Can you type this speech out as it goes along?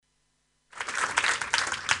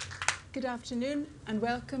Good afternoon and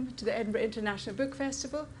welcome to the Edinburgh International Book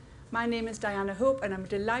Festival. My name is Diana Hope and I'm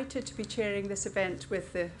delighted to be chairing this event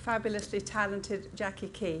with the fabulously talented Jackie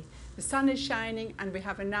Kay. The sun is shining and we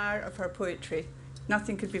have an hour of her poetry.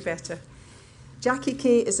 Nothing could be better. Jackie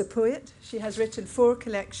Kay is a poet. She has written 4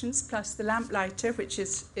 collections plus The Lamplighter, which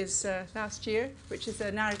is last year, which is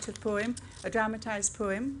a narrative poem, a dramatised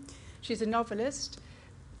poem. She's a novelist.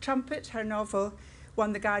 Trumpet, her novel,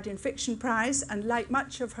 won the Guardian Fiction Prize and, like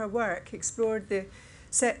much of her work, explored the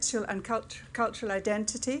sexual and cultural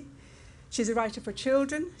identity. She's a writer for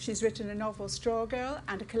children. She's written a novel, Straw Girl,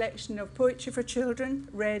 and a collection of poetry for children,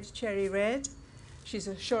 Red Cherry Red. She's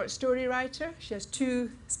a short story writer. She has 2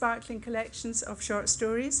 sparkling collections of short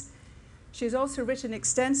stories. She's also written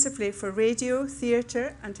extensively for radio,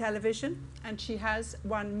 theatre and television, and she has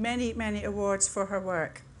won many, many awards for her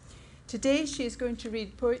work. Today she is going to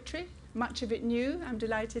read poetry, much of it new, I'm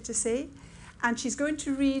delighted to say, and she's going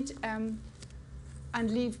to read and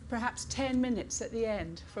leave perhaps 10 minutes at the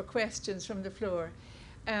end for questions from the floor.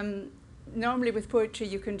 Normally with poetry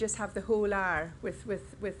you can just have the whole hour with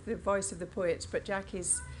the voice of the poet, but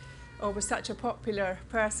Jackie's always such a popular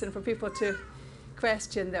person for people to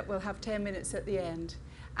question that we'll have 10 minutes at the end.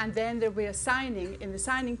 And then there'll be a signing in the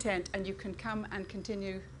signing tent and you can come and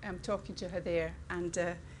continue talking to her there. And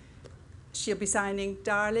she'll be signing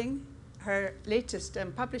Darling, her latest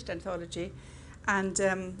published anthology, and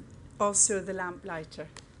also The Lamplighter,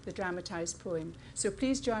 the dramatised poem. So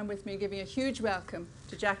please join with me in giving a huge welcome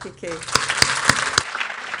to Jackie Kay.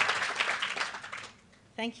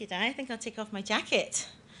 Thank you, Di. I think I'll take off my jacket,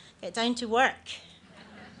 get down to work.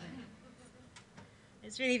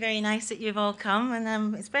 It's really very nice that you've all come,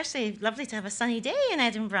 and especially lovely to have a sunny day in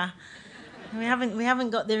Edinburgh. We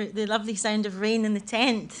haven't got the lovely sound of rain in the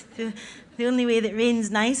tent. The only way that rain's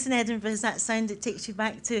nice in Edinburgh is that sound that takes you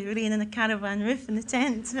back to rain in a caravan roof in the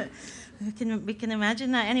tent. But we can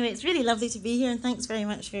imagine that. Anyway, it's really lovely to be here, and thanks very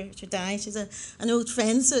much for Di. She's an old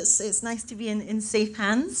friend, so it's nice to be in safe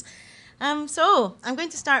hands. So I'm going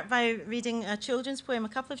to start by reading a children's poem, a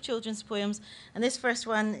couple of children's poems, and this first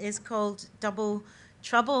one is called Double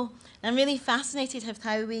Trouble. I'm really fascinated with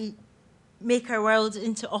how we make our world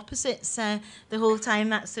into opposites the whole time.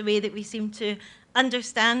 That's the way that we seem to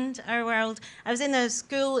understand our world. I was in a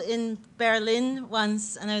school in Berlin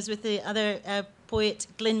once, and I was with the other poet,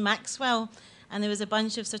 Glyn Maxwell, and there was a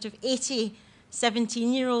bunch of sort of 80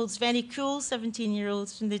 17-year-olds, very cool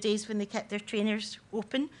 17-year-olds from the days when they kept their trainers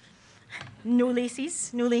open. No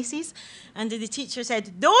laces. And the teacher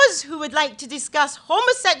said, those who would like to discuss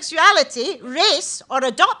homosexuality, race, or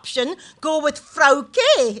adoption go with Frau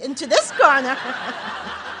K into this corner.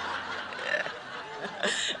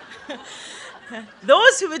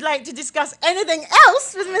 Those who would like to discuss anything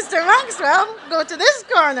else with Mr. Maxwell go to this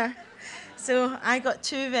corner. So I got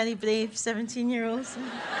 2 very brave 17-year-olds.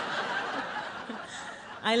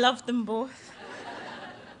 I loved them both,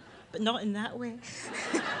 but not in that way.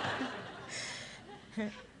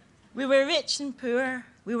 We were rich and poor,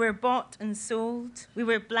 we were bought and sold, we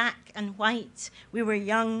were black and white, we were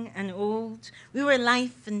young and old, we were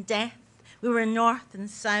life and death, we were north and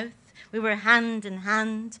south, we were hand in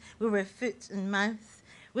hand, we were foot and mouth,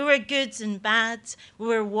 we were good and bad, we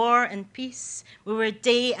were war and peace, we were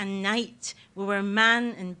day and night, we were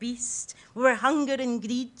man and beast, we were hunger and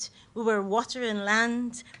greed, we were water and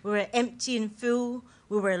land, we were empty and full,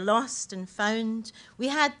 we were lost and found. We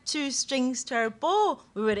had 2 strings to our bow.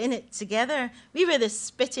 We were in it together. We were the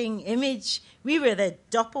spitting image. We were the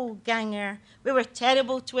doppelganger. We were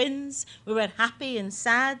terrible twins. We were happy and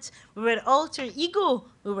sad. We were alter ego.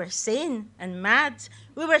 We were sane and mad.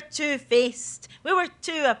 We were 2-faced. We were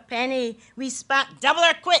 2 a penny. We spat double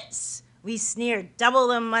our quits. We sneered double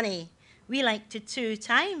the money. We liked to 2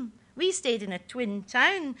 time. We stayed in a twin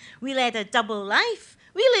town. We led a double life.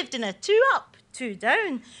 We lived in a 2 up. 2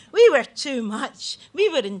 down. We were too much. We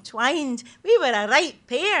were entwined. We were a right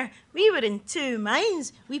pair. We were in 2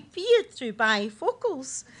 minds. We peered through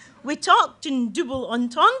bifocals. We talked in double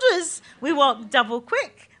entendres. We walked double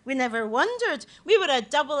quick. We never wondered. We were a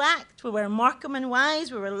double act. We were Markham and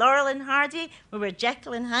Wise. We were Laurel and Hardy. We were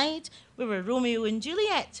Jekyll and Hyde. We were Romeo and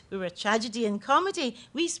Juliet. We were tragedy and comedy.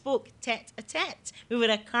 We spoke tete-a-tete. We were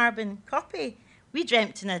a carbon copy. We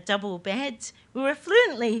dreamt in a double bed. We were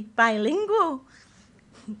fluently bilingual.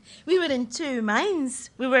 We were in 2 minds.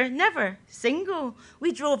 We were never single.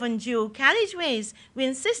 We drove on dual carriageways. We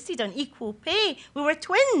insisted on equal pay. We were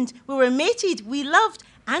twinned. We were mated. We loved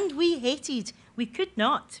and we hated. We could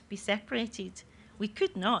not be separated. We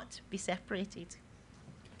could not be separated.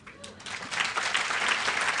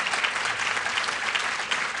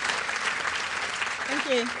 Thank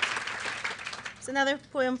you. 「It's another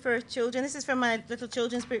poem for children. This is from my little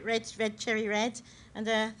children's book, Red Cherry Red. And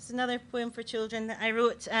it's another poem for children that I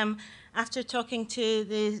wrote after talking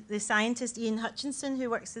to the scientist Ian Hutchinson, who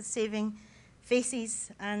works with Saving Faces.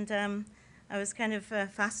 And I was kind of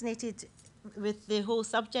fascinated with the whole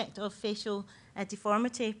subject of facial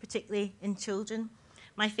deformity, particularly in children.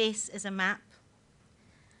 My face is a map.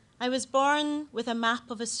 I was born with a map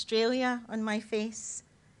of Australia on my face.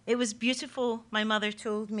 It was beautiful, my mother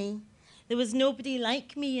told me. There was nobody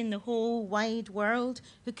like me in the whole wide world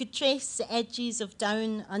who could trace the edges of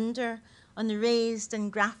down under on the raised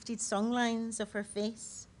and grafted songlines of her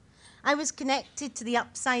face. I was connected to the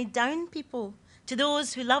upside down people, to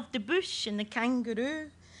those who loved the bush and the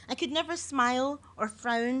kangaroo. I could never smile or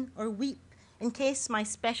frown or weep in case my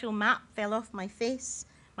special map fell off my face.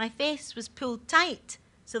 My face was pulled tight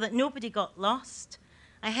so that nobody got lost.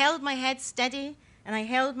 I held my head steady and I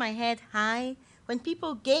held my head high. When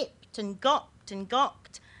people gaped and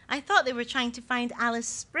gawked, I thought they were trying to find Alice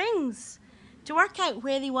Springs, to work out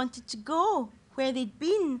where they wanted to go, where they'd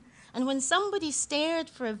been. And when somebody stared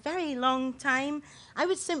for a very long time, I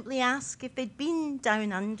would simply ask if they'd been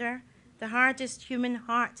down under. The hardest human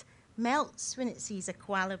heart melts when it sees a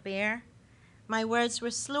koala bear. My words were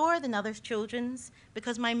slower than other children's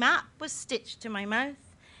because my map was stitched to my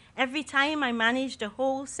mouth. Every time I managed a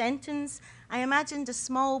whole sentence, I imagined a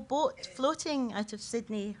small boat floating out of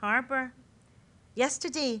Sydney Harbour.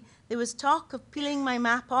 Yesterday, there was talk of peeling my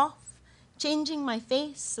map off, changing my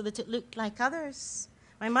face so that it looked like others.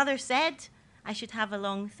 My mother said I should have a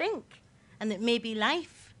long think and that maybe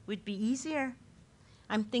life would be easier.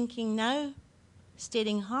 I'm thinking now,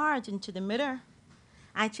 staring hard into the mirror.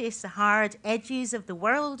 I trace the hard edges of the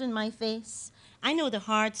world in my face. I know the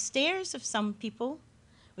hard stares of some people.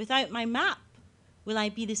 Without my map, will I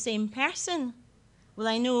be the same person? Will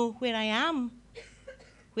I know where I am,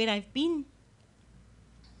 where I've been?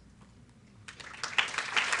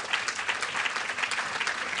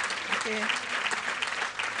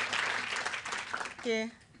 Yeah.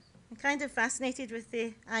 I'm kind of fascinated with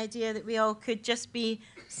the idea that we all could just be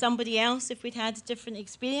somebody else if we'd had different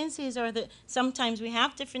experiences, or that sometimes we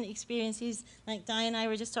have different experiences, like Di and I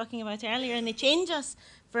were just talking about earlier, and they change us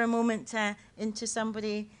for a moment into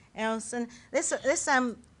somebody else. And this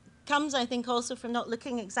comes, I think, also from not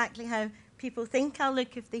looking exactly how people think I'll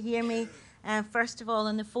look if they hear me, first of all,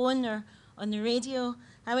 on the phone or on the radio.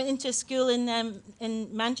 I went into a school in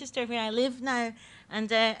Manchester, where I live now, and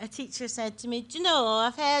a teacher said to me, "Do you know,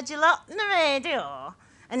 I've heard you a lot on the radio,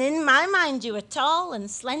 and in my mind you were tall and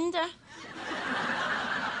slender."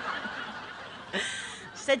 She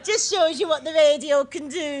said, "Just shows you what the radio can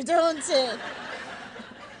do, don't it?"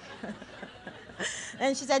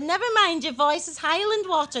 And she said, "Never mind, your voice is Highland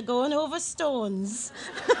water going over stones."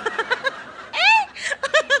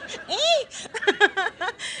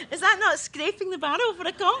 Is that not scraping the barrel for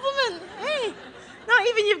a compliment? Hey, not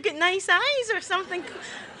even you've got nice eyes or something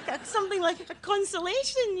like a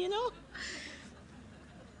consolation, you know?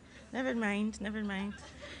 Never mind.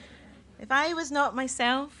 If I was not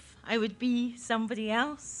myself, I would be somebody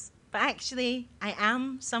else. But actually, I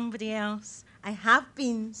am somebody else. I have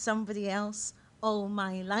been somebody else all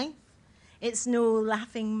my life. It's no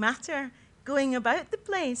laughing matter going about the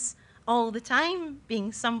place all the time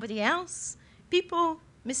being somebody else. People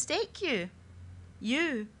mistake you.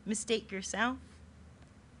 You mistake yourself.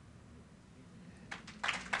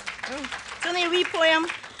 Oh, it's only a wee poem.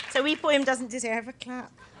 So a wee poem doesn't deserve a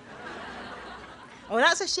clap. Oh,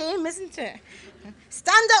 that's a shame, isn't it?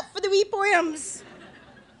 Stand up for the wee poems.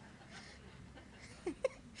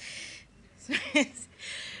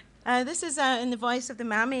 This is in the voice of the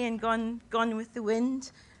Mammy in Gone with the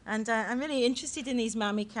Wind. And I'm really interested in these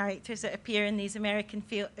Mammy characters that appear in these American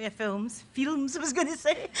films. Films, I was going to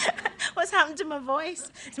say. What's happened to my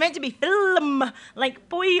voice? It's meant to be film, like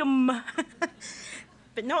poem,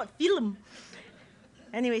 but not film.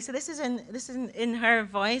 Anyway, so this is in her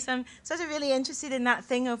voice. I'm sort of really interested in that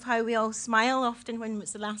thing of how we all smile often when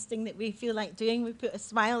it's the last thing that we feel like doing. We put a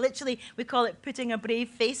smile. Literally, we call it putting a brave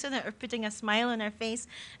face on it, or putting a smile on our face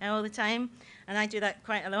all the time. And I do that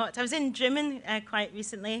quite a lot. I was in Drimmen quite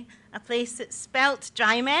recently, a place that's spelt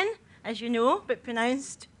dry men, as you know, but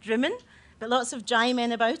pronounced Drimmen. But lots of dry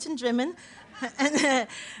men about in Drimmen. And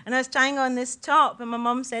I was trying on this top, and my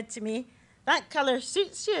mum said to me, "That colour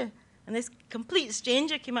suits you." And this complete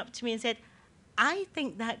stranger came up to me and said, "I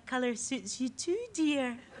think that colour suits you too,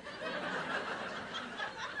 dear."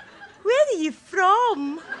 "Where are you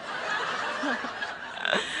from?"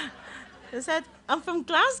 I said, "I'm from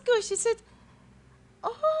Glasgow." She said,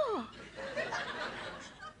 "Oh,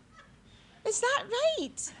 is that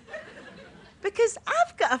right?" Because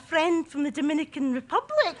I've got a friend from the Dominican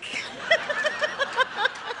Republic.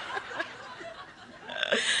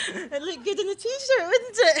 It'd look good in a t-shirt,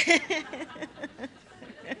 wouldn't it?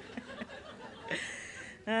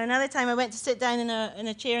 Another time I went to sit down in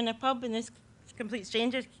a chair in a pub, and this complete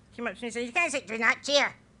stranger came up to me and said, "You can't sit in that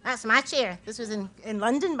chair. That's my chair." This was in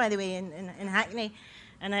London, by the way, in Hackney.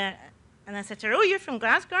 And I said to her, "Oh, you're from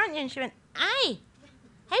Glasgow, aren't you?" And she went, "Aye.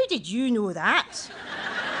 How did you know that?"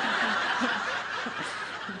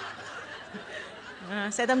 I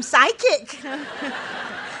said, "I'm psychic."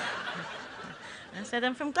 I said,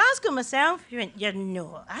 "I'm from Glasgow myself." She went, "You're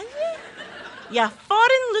not, are you? You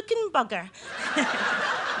foreign-looking bugger."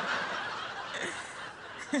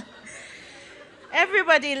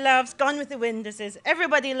 Everybody loves, Gone with the Wind, this is.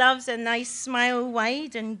 Everybody loves a nice smile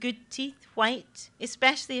wide and good teeth white,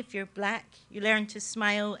 especially if you're black. You learn to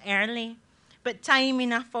smile early. But time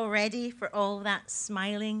enough already for all that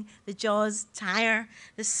smiling. The jaws tire.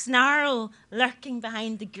 The snarl lurking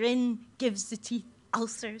behind the grin gives the teeth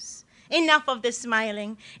ulcers. Enough of the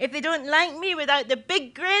smiling. If they don't like me without the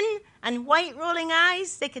big grin and white rolling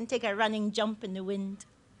eyes, they can take a running jump in the wind.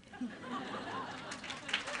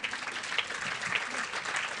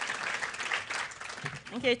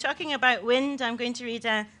 Okay, talking about wind, I'm going to read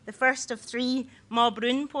the first of 3 Mob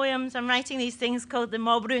Rune poems. I'm writing these things called the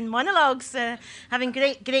Mob Rune monologues, having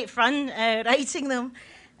great fun writing them.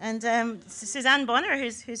 And Suzanne Bonner,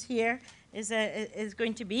 who's here, is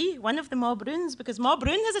going to be one of the Mob Runes, because Mob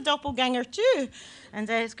Rune has a doppelganger too. And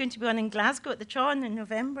it's going to be on in Glasgow at the Tron in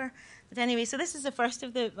November. But anyway, so this is the first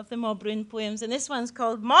of the Mob Rune poems, and this one's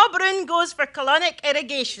called Mob Rune Goes for Colonic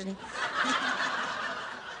Irrigation.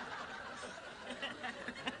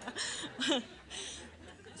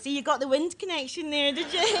 See, you got the wind connection there,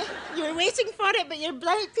 did you? You were waiting for it, but you're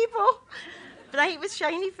bright people. Bright with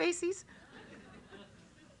shiny faces.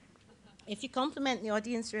 If you compliment the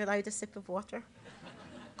audience, you're allowed a sip of water.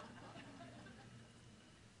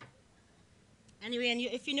 Anyway, and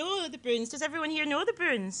if you know the Bruins, does everyone here know the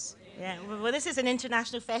Bruins? Yeah, well, this is an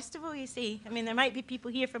international festival, you see. I mean, there might be people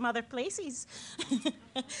here from other places.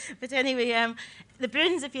 But anyway, the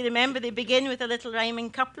Bruins, if you remember, they begin with a little rhyming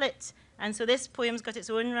couplet. And so this poem's got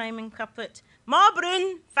its own rhyming couplet. Ma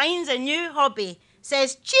Brune finds a new hobby,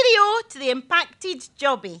 says cheerio to the impacted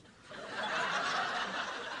jobby.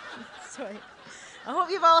 Sorry. I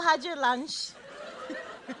hope you've all had your lunch.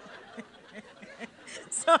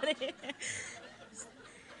 Sorry.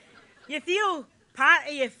 You feel part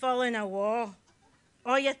of you falling a wall.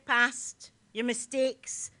 All your past, your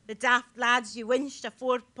mistakes, the daft lads you winched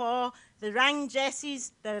afore paw, the wrang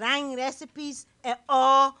dresses, the wrang recipes, it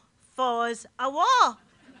all falls awa.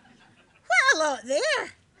 What a lot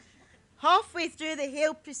there. Halfway through the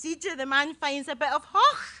whole procedure, the man finds a bit of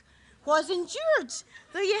hoch was endured,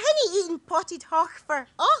 though you hadn't eaten potted hoch for,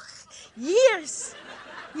 years.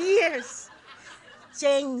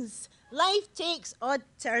 Jings. Life takes odd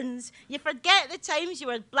turns. You forget the times you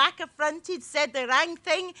were black affronted, said the wrong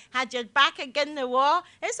thing, had your back agin the wall.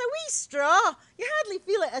 It's a wee straw. You hardly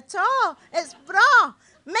feel it at all. It's bra.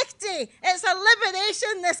 Michty. It's a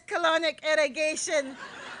liberation, this colonic irrigation.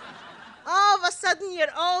 All of a sudden, your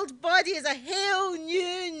old body is a whole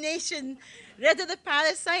new nation. Rid of the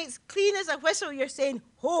parasites, clean as a whistle, you're saying,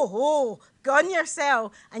 ho, ho, gone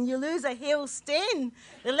yourself, and you lose a whole stain.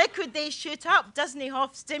 The liquid they shoot up doesn't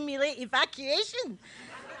half stimulate evacuation.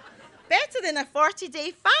 Better than a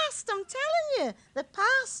 40-day fast, I'm telling you. The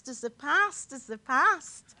past is the past is the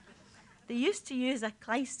past. They used to use a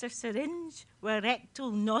clyster syringe with a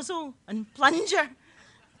rectal nozzle and plunger.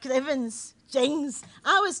 Grivens, jings.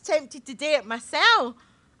 I was tempted to do it myself.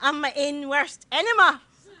 I'm my own worst enemy.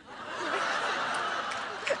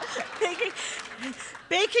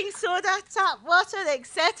 Baking soda, tap water,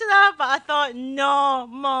 etc. But I thought, no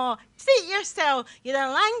more. Treat yourself. You're a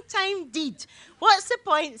long-time deed. What's the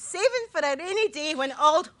point saving for a rainy day when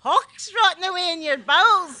old hock's rotting away in your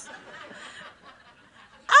bowels?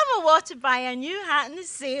 I'm a to buy a new hat in the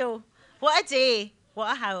sale. What a day.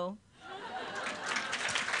 What a howl.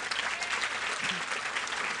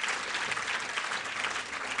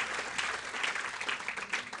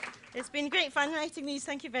 It's been great fun writing these.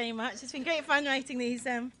 Thank you very much. It's been great fun writing these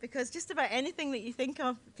because just about anything that you think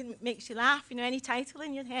of makes you laugh, you know, any title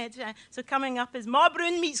in your head. So coming up is Ma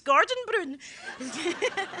Brune meets Gordon Brune.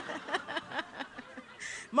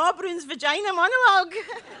 Ma Brune's vagina monologue.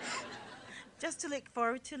 Just to look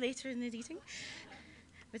forward to later in the reading.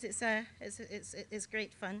 But it's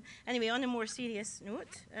great fun. Anyway, on a more serious note,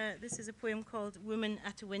 this is a poem called Woman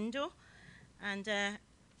at a Window. And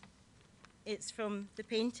it's from the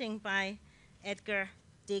painting by Edgar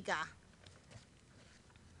Degas.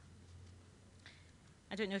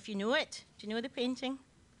 I don't know if you know it. Do you know the painting?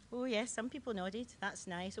 Oh, yes, some people nodded. That's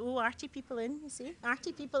nice. Oh, arty people in, you see?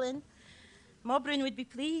 Arty people in. Mobrun would be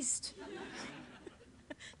pleased.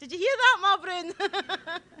 Did you hear that,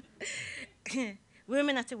 Mobrun?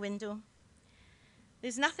 Woman at a window.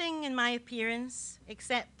 There's nothing in my appearance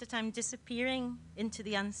except that I'm disappearing into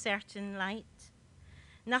the uncertain light.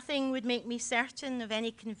 Nothing would make me certain of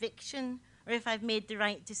any conviction or if I've made the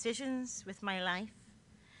right decisions with my life.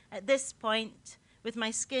 At this point, with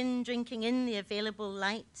my skin drinking in the available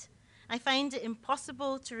light, I find it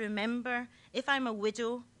impossible to remember if I'm a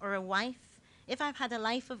widow or a wife, if I've had a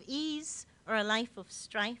life of ease or a life of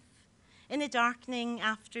strife. In the darkening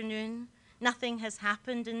afternoon, nothing has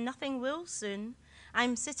happened and nothing will soon.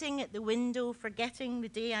 I'm sitting at the window, forgetting the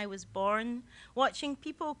day I was born, watching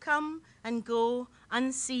people come and go,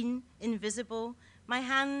 unseen, invisible. My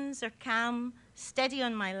hands are calm, steady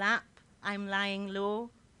on my lap. I'm lying low.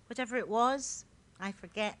 Whatever it was, I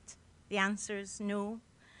forget. The answer's no.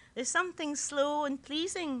 There's something slow and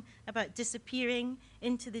pleasing about disappearing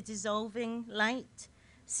into the dissolving light.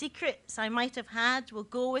 Secrets I might have had will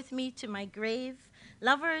go with me to my grave.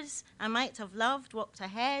 Lovers I might have loved walked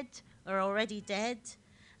ahead or already dead.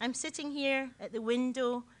 I'm sitting here at the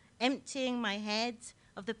window, emptying my head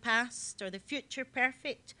of the past or the future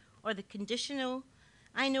perfect or the conditional.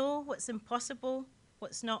 I know what's impossible,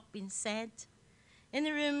 what's not been said. In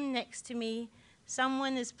the room next to me,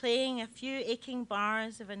 someone is playing a few aching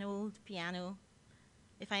bars of an old piano.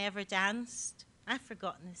 If I ever danced, I've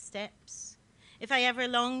forgotten the steps. If I ever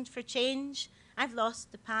longed for change, I've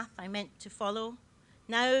lost the path I meant to follow.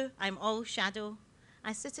 Now I'm all shadow.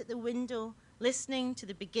 I sit at the window, listening to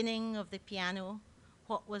the beginning of the piano.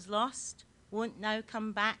 What was lost won't now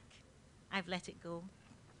come back. I've let it go.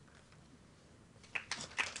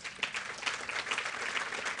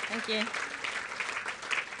 Thank you.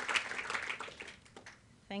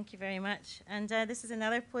 Thank you very much. And this is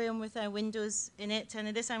another poem with windows in it.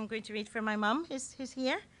 And this I'm going to read for my mum, who's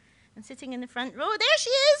here and sitting in the front row. There she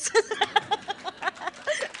is!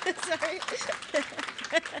 Sorry.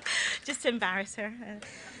 Just to embarrass her.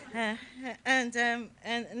 And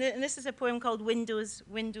this is a poem called Windows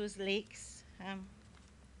Lakes.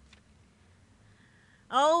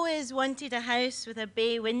 Always wanted a house with a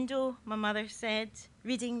bay window, my mother said,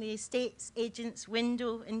 reading the estate's agent's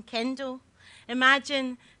window in Kendal.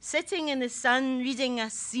 Imagine sitting in the sun reading a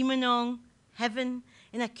Simenong heaven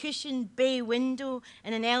in a cushioned bay window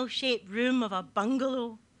in an L-shaped room of a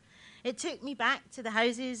bungalow. It took me back to the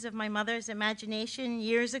houses of my mother's imagination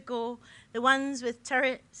years ago, the ones with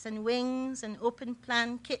turrets and wings and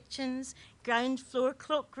open-plan kitchens, ground floor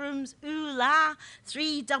cloakrooms, ooh la,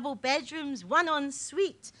 3 double bedrooms, 1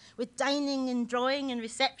 ensuite, with dining and drawing and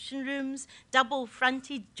reception rooms,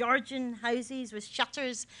 double-fronted Georgian houses with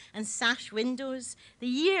shutters and sash windows, the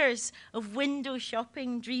years of window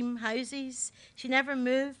shopping dream houses. She never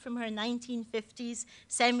moved from her 1950s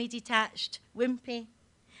semi-detached wimpy.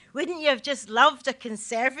 Wouldn't you have just loved a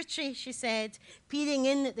conservatory, she said, peering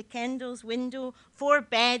in at the Kendal's window, 4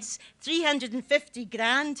 beds, 350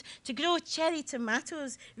 grand, to grow cherry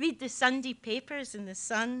tomatoes, read the Sunday papers in the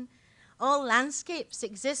sun. All landscapes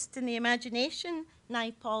exist in the imagination,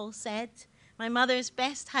 Naipaul said. My mother's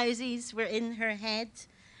best houses were in her head.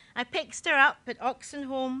 I picked her up at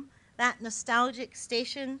Oxenholme, that nostalgic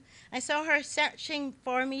station. I saw her searching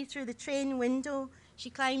for me through the train window. She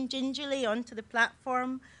climbed gingerly onto the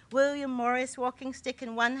platform, William Morris walking stick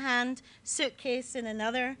in one hand, suitcase in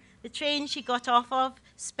another. The train she got off of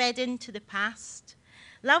sped into the past.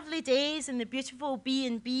 Lovely days in the beautiful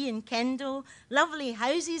B&B in Kendal, lovely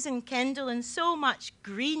houses in Kendal, and so much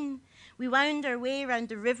green. We wound our way around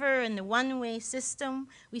the river in the one-way system.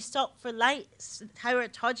 We stopped for lights at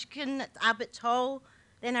Howard Hodgkin at Abbott Hall.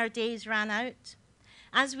 Then our days ran out.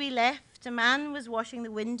 As we left, a man was washing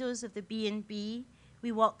the windows of the B&B.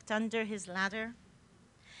 We walked under his ladder.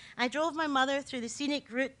 I drove my mother through the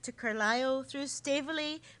scenic route to Carlisle, through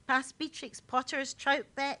Staveley, past Beatrix Potter's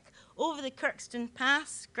Troutbeck, over the Kirkstone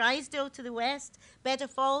Pass, Grisdale to the west,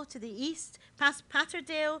 Bedafall to the east, past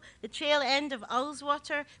Patterdale, the trail end of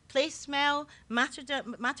Ullswater, Placemell,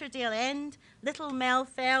 Matterdale End, Little Mel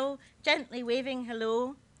Fell, gently waving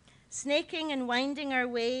hello, snaking and winding our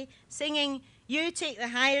way, singing, you take the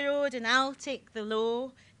high road and I'll take the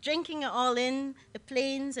low, drinking it all in, the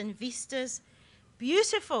plains and vistas.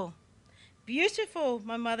 Beautiful, beautiful,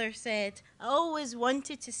 my mother said. I always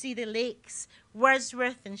wanted to see the lakes,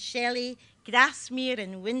 Wordsworth and Shelley, Grasmere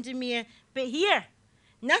and Windermere, but here,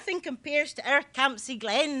 nothing compares to our Campsie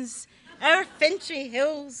Glens, our Fintry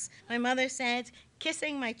Hills, my mother said.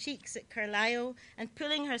 kissing my cheeks at Carlisle and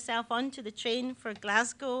pulling herself onto the train for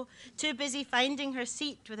Glasgow, too busy finding her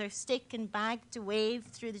seat with her stick and bag to wave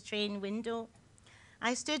through the train window.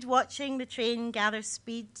 I stood watching the train gather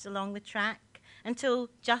speed along the track until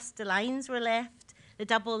just the lines were left, the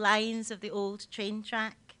double lines of the old train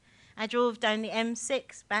track. I drove down the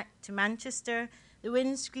M6 back to Manchester, the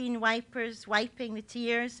windscreen wipers wiping the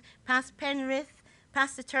tears, past Penrith,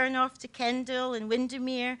 past the turn-off to Kendal and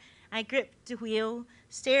Windermere. I gripped the wheel,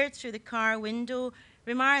 stared through the car window,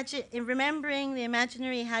 remembering the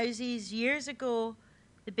imaginary houses years ago,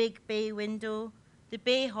 the big bay window, the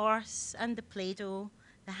bay horse and the Play-Doh,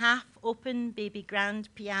 the half-open baby grand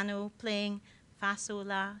piano playing Fa Sol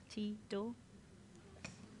La Ti Do.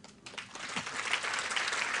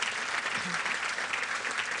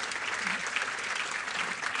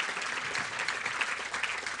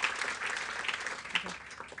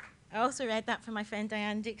 I also read that from my friend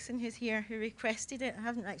Diane Dixon, who's here, who requested it. I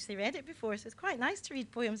haven't actually read it before, so it's quite nice to read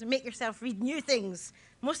poems and make yourself read new things.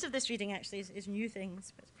 Most of this reading actually is new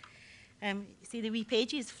things. But you see the wee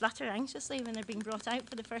pages flutter anxiously when they're being brought out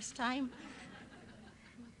for the first time.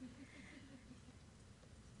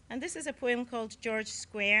 And this is a poem called George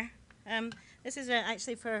Square. This is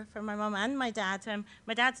actually for my mum and my dad.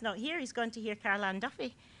 My dad's not here. He's gone to hear Caroline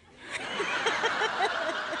Duffy.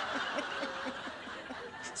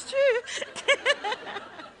 It's true.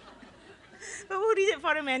 But we'll read it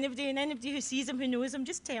for him, anybody, and anybody who sees him, who knows him,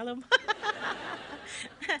 just tell him.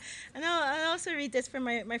 And I'll also read this for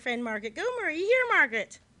my friend Margaret Gilmore. Are you here,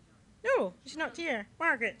 Margaret? No, she's not here.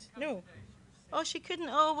 Margaret, no. Oh, she couldn't.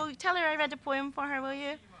 Oh, well, tell her I read a poem for her, will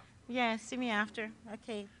you? Yeah, see me after.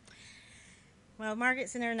 Okay. Well,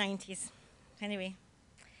 Margaret's in her 90s. Anyway.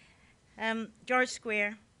 George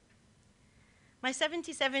Square. My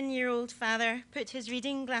 77-year-old father put his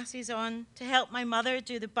reading glasses on to help my mother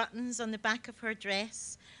do the buttons on the back of her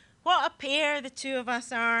dress. What a pair the two of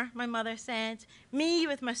us are, my mother said. Me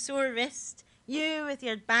with my sore wrist, you with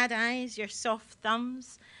your bad eyes, your soft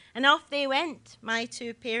thumbs. And off they went, my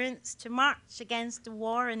two parents, to march against the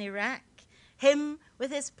war in Iraq. Him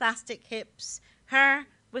with his plastic hips, her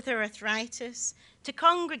with her arthritis, to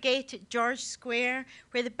congregate at George Square,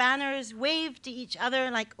 where the banners waved to each other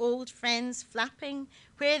like old friends flapping,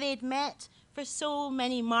 where they'd met for so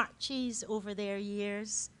many marches over their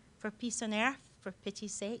years, for peace on earth, for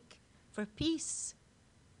pity's sake, for peace,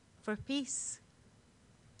 for peace.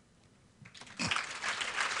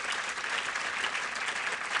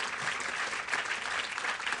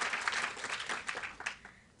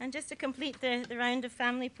 And just to complete the round of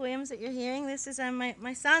family poems that you're hearing, this is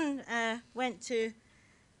my son went to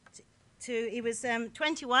he was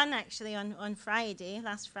 21 actually on Friday,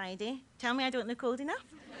 last Friday. Tell me I don't look old enough.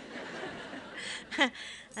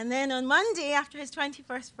 And then on Monday, after his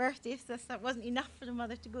 21st birthday, that wasn't enough for the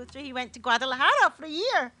mother to go through, he went to Guadalajara for a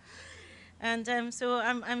year. And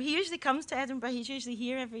he usually comes to Edinburgh. He's usually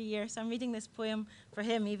here every year. So I'm reading this poem for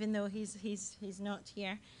him, even though he's not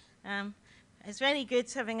here. It's really good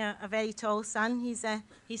having a very tall son. He's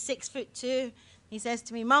 6'2". He says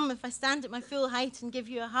to me, "Mum, if I stand at my full height and give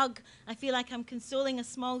you a hug, I feel like I'm consoling a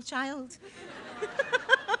small child."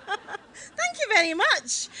 Thank you very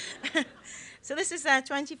much. So this is a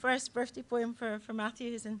 21st birthday poem for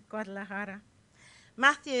Matthew, who's in Guadalajara.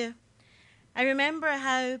 Matthew, I remember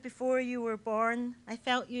how before you were born, I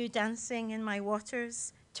felt you dancing in my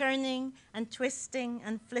waters, turning and twisting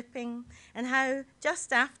and flipping, and how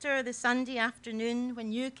just after the Sunday afternoon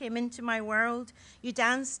when you came into my world, you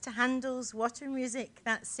danced to Handel's Water Music,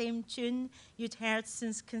 that same tune you'd heard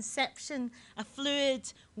since conception, a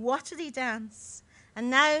fluid, watery dance. And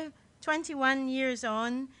now, 21 years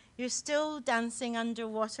on, you're still dancing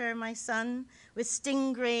underwater, my son, with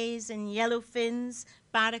stingrays and yellowfins,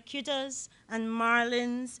 barracudas and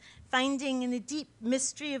marlins, finding in the deep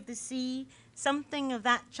mystery of the sea something of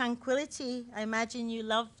that tranquility I imagine you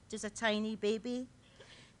loved as a tiny baby.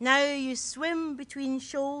 Now you swim between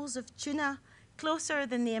shoals of tuna, closer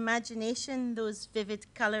than the imagination, those vivid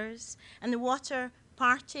colors, and the water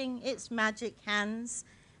parting its magic hands.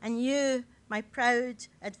 And you, my proud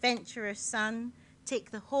adventurous son,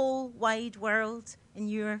 take the whole wide world in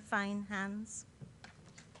your fine hands.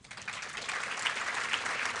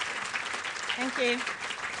 Thank you.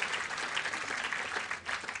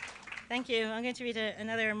 Thank you. I'm going to read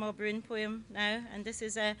another Maud Brun poem now, and this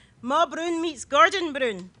is Maud Brun meets Gordon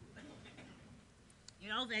Brun.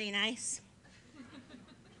 You're all very nice.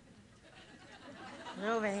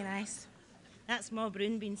 You're all very nice. That's Maud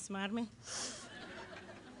Brun being smarmy.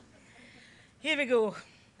 Here we go.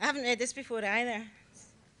 I haven't read this before either.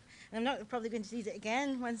 And I'm not probably going to read it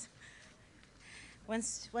again once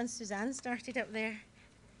once Suzanne started up there.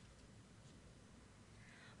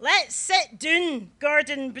 Let's sit down,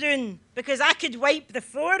 Gordon Brune, because I could wipe the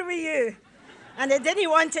floor with you. And I didn't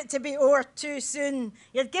want it to be o'er too soon.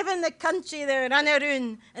 You'd given the country the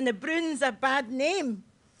runaroon, and the Brune's a bad name.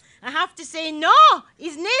 I have to say, no,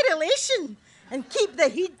 he's nae relation, and keep the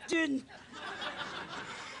heat down.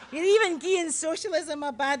 You're even gieing socialism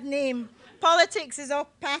a bad name. Politics is all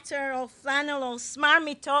patter, all flannel, all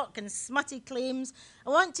smarmy talk and smutty claims. I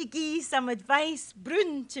want to gie some advice,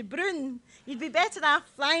 Brune to Brune. You'd be better off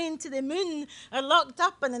flying to the moon or locked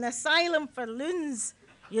up in an asylum for loons.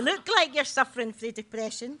 You look like you're suffering from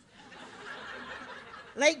depression.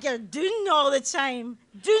 Like you're doon all the time.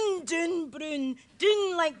 Doon, Brune.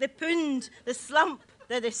 Doon like the pound, the slump,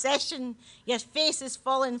 the recession. Your face is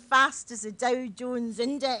falling fast as the Dow Jones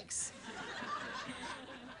Index.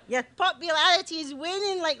 Your popularity is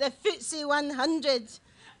waning like the FTSE 100.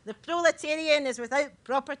 The proletarian is without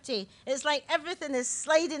property. It's like everything is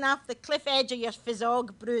sliding off the cliff edge of your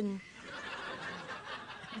physog, Brune.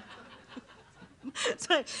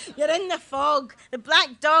 So you're in the fog. The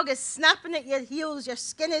black dog is snapping at your heels. Your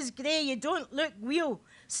skin is grey. You don't look real.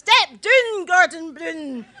 Step down, Gordon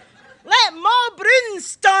Brune. Let Ma Brune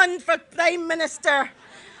stand for Prime Minister.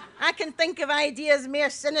 I can think of ideas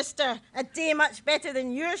mere sinister, a day much better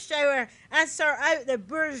than your shower, and sort out the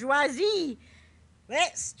bourgeoisie.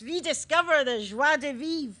 Let's rediscover the joie de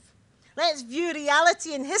vivre. Let's view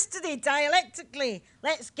reality and history dialectically.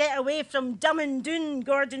 Let's get away from dumb and doon,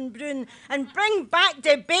 Gordon Brune, and bring back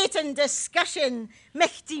debate and discussion.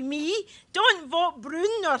 Michty me, don't vote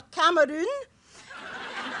Brune or Cameroon.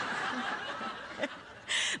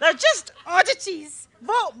 They're just oddities.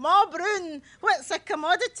 Vote Ma Brune. What's a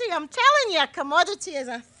commodity? I'm telling you, a commodity is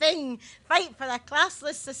a thing. Fight for a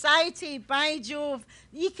classless society. By Jove,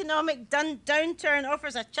 the economic downturn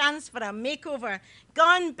offers a chance for a makeover.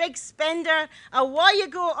 Gone big spender, a while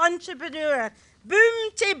ago entrepreneur.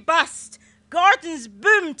 Boom to bust. Gordon's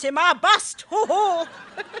boom to my bust. Ho ho.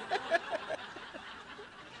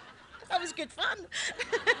 That was good fun.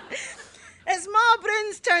 It's Ma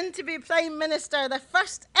Brune's turn to be Prime Minister, the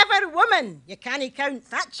first ever woman. You can't count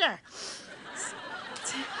Thatcher.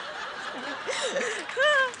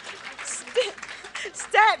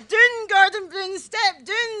 Step down, Gordon Brune, step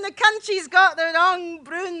down. The country's got the wrong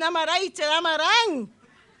Brune. Am I right or am I wrong?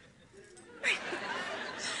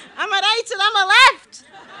 Am I right or am I left?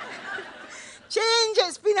 Change,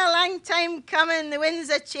 it's been a long time coming. The winds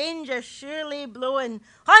of change are surely blowing.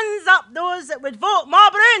 Hands up those that would vote Ma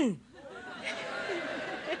Brune.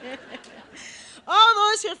 All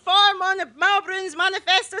those who form Ma Brune's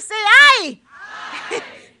manifesto say aye. Aye.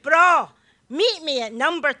 Bra, meet me at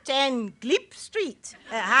number 10 Gleep Street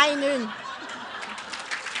at high noon.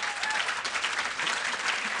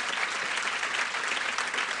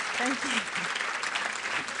 Thank you.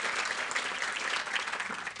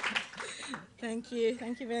 Thank you.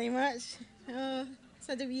 Thank you very much. It's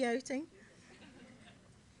had a wee outing.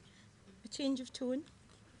 A change of tone.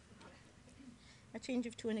 A change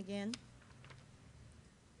of tone again.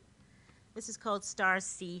 This is called Stars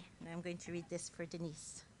Sea, and I'm going to read this for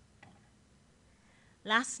Denise.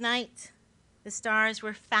 Last night, the stars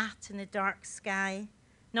were fat in the dark sky,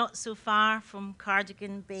 not so far from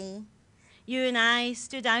Cardigan Bay. You and I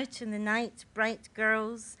stood out in the night, bright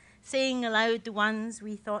girls, saying aloud the ones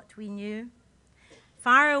we thought we knew.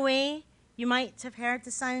 Far away, you might have heard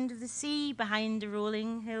the sound of the sea behind the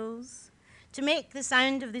rolling hills. To make the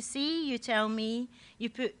sound of the sea, you tell me, you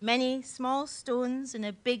put many small stones in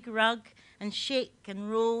a big rug and shake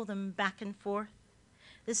and roll them back and forth.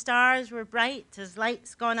 The stars were bright as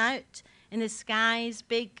lights gone out in the sky's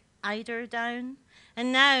big eider down.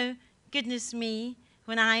 And now, goodness me,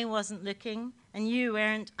 when I wasn't looking and you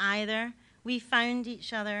weren't either, we found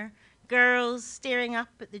each other, girls staring up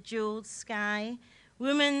at the jeweled sky,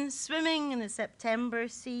 women swimming in the September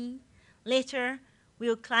sea. Later,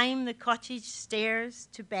 we'll climb the cottage stairs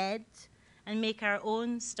to bed and make our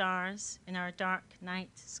own stars in our dark night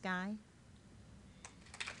sky.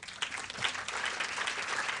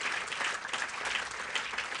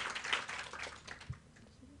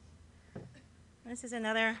 This is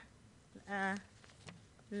another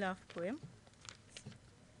love poem.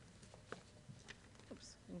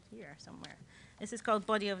 Oops, in here somewhere. This is called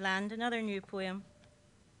Body of Land, another new poem.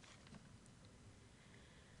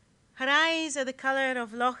 Her eyes are the colour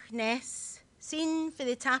of Loch Ness, seen for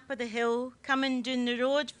the top of the hill, coming down the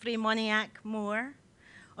road frae Moniac Moor,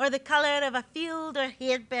 or the colour of a field or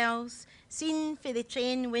harebells, seen for the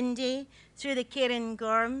train windy through the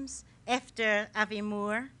Cairngorms, after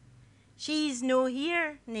Aviemore. She's no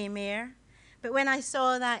here, nae mair, but when I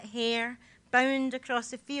saw that hair bound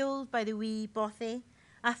across a field by the wee bothy.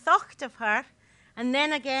 I thocht of her, and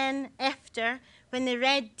then again after, when the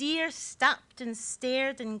red deer stopped and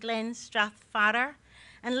stared in Glen Strathfarrer,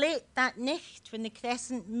 and late that nicht when the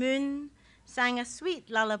crescent moon sang a sweet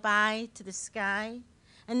lullaby to the sky,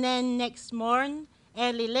 and then next morn,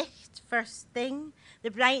 early licht, first thing,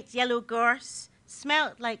 the bright yellow gorse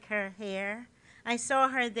smelt like her hair. I saw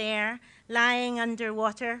her there, lying under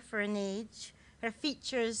water for an age, her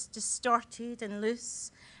features distorted and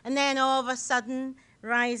loose, and then all of a sudden,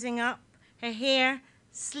 rising up, her hair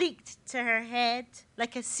sleeked to her head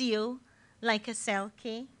like a seal, like a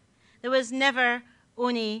selkie. There was never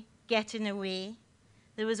only getting away.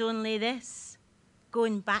 There was only this,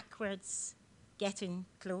 going backwards, getting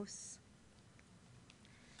close.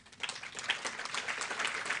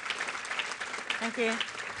 Thank you.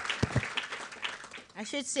 I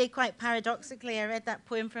should say, quite paradoxically, I read that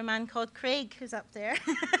poem for a man called Craig, who's up there,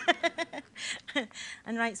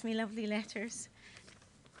 and writes me lovely letters.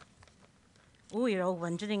 Oh, you're all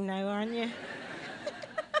wondering now, aren't you?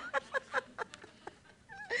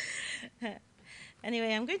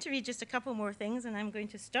 Anyway, I'm going to read just a couple more things, and I'm going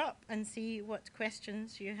to stop and see what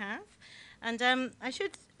questions you have. And I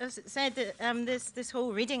should have said that this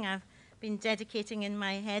whole reading I've been dedicating in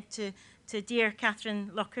my head to dear Catherine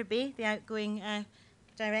Lockerbie, the outgoing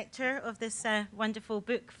director of this wonderful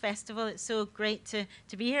book festival. It's so great to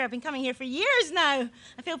be here. I've been coming here for years now.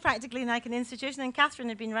 I feel practically like an institution, and Catherine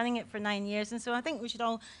had been running it for 9 years, and so I think we should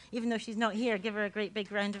all, even though she's not here, give her a great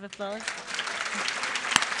big round of applause.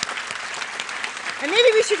 And maybe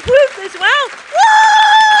we should whoop as well.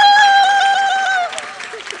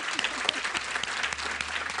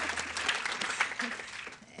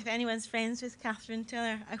 If anyone's friends with Catherine, tell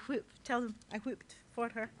them I whooped for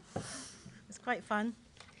her. It's quite fun.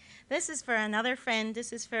 This is for another friend.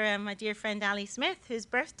 This is for my dear friend Ali Smith, whose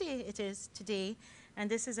birthday it is today.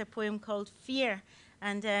 And this is a poem called Fear.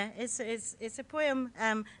 And it's a poem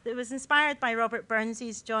that was inspired by Robert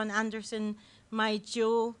Burns's John Anderson, My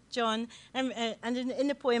Joe, John. And in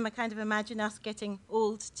the poem, I kind of imagine us getting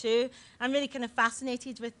old too. I'm really kind of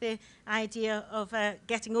fascinated with the idea of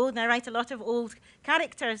getting old. And I write a lot of old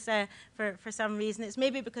characters for some reason. It's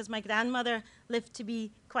maybe because my grandmother lived to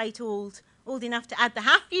be quite old enough to add the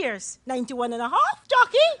half years, 91 and a half,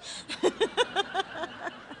 Jockey.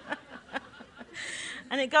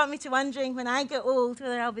 And it got me to wondering, when I get old,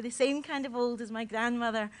 whether I'll be the same kind of old as my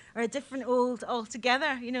grandmother or a different old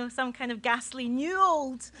altogether, you know, some kind of ghastly new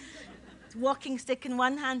old. Walking stick in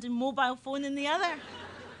one hand and mobile phone in the other.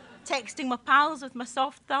 Texting my pals with my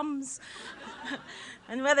soft thumbs.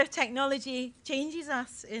 And whether technology changes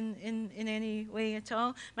us in any way at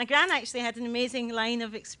all. My gran actually had an amazing line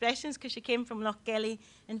of expressions because she came from Lochgelly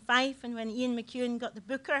in Fife, and when Ian McEwan got the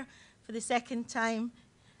Booker for the second time,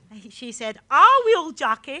 she said, "Will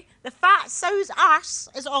Jackie, the fat sow's arse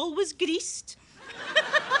is always greased."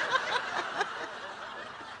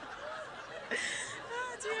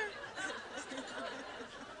 Oh, dear.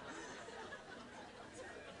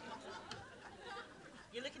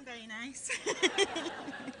 You're looking very nice.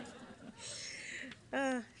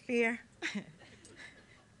 Oh, fear.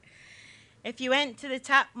 If you went to the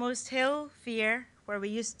topmost hill, fear, where we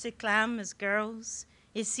used to climb as girls,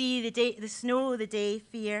 you see the snow the day,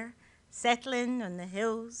 fear, settling on the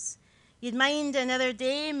hills. You'd mind another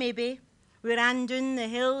day, maybe. We ran down the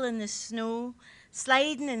hill in the snow,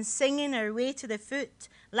 sliding and singing our way to the foot,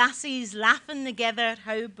 lassies laughing together,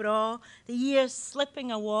 how braw, the years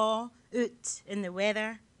slipping awa out in the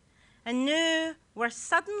weather. And now we're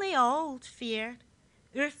suddenly auld, fear.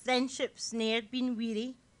 Our friendships ne'er been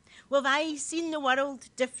weary. We've aye seen the world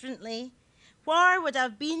differently. Where would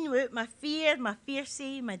I've been without my fear, my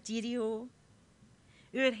fiercie, my dearie-o?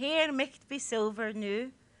 Our hair micht be silver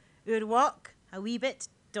now, our walk a wee bit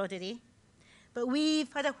doddery. But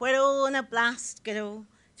we've had a whirl and a blast, girl,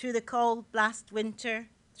 through the cold blast winter,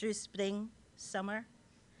 through spring, summer.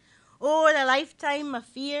 O'er a lifetime, my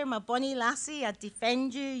fear, my bonny lassie, I'd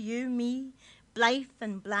defend you, you, me, blithe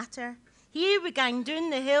and blatter. Here we gang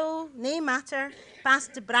down the hill, nae matter,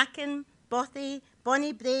 past the bracken, bothy,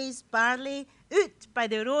 bonny braes, barley, out by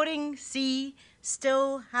the roaring sea,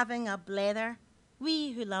 still having a blether.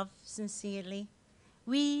 We who love sincerely,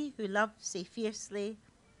 we who love sae fiercely.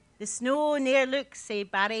 The snow ne'er looks sae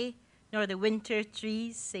barry, nor the winter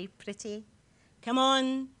trees sae pretty. Come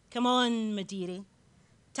on, my dearie,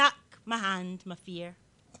 tak my hand, my fear.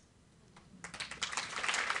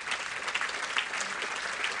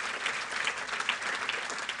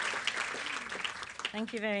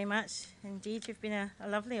 Thank you very much. Indeed, you've been a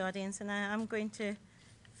lovely audience, and I'm going to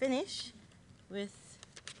finish with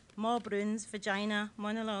Ma Broon's vagina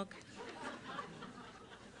monologue.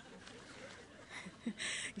 You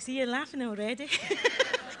see, you're laughing already.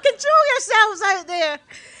 Control yourselves out there.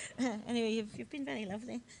 Anyway, you've been very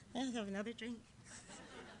lovely. I'll have another drink.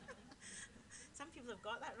 Some people have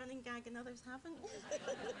got that running gag and others haven't.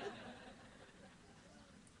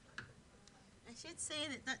 I should say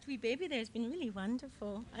that wee baby there has been really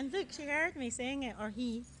wonderful. And look, she heard me saying it, or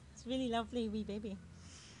he. It's a really lovely wee baby.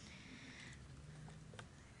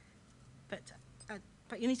 But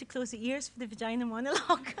you need to close the ears for the vagina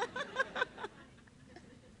monologue.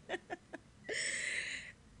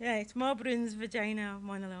 Right, Ma Brun's vagina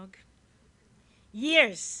monologue.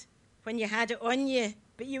 Years when you had it on you,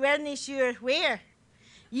 but you weren't sure where.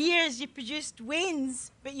 Years you produced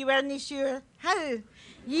wains, but you weren't sure how.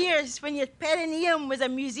 Years when your perineum was a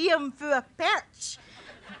museum full of perch.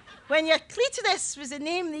 When your clitoris was a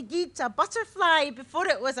name they gave to a butterfly before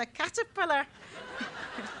it was a caterpillar.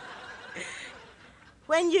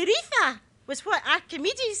 When urethra was what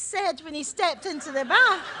Archimedes said when he stepped into the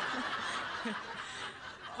bath.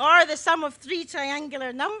 Or the sum of 3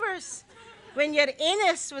 triangular numbers. When your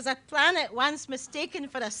anus was a planet once mistaken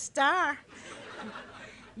for a star.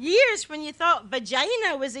 Years when you thought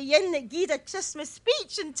vagina was a yin that gave a Christmas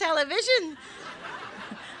speech on television.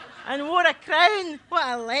 And wore a crown, what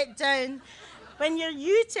a letdown. When your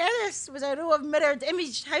uterus was a row of mirrored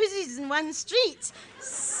imaged houses in one street,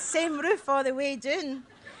 same roof all the way down.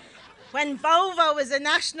 When vulva was the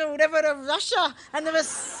national river of Russia, and there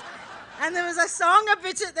was a song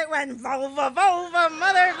about it that went vulva, vulva,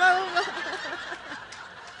 mother vulva.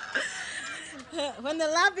 When the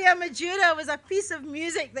labia majora was a piece of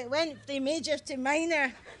music that went from major to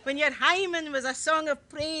minor. When your hymen was a song of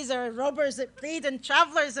praise or robbers that played in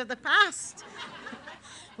travellers of the past.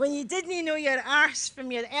 When you didn't know your arse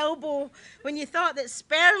from your elbow. When you thought that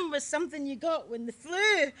sperm was something you got when the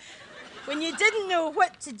flu. When you didn't know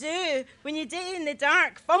what to do. When you did in the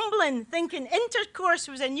dark, fumbling, thinking intercourse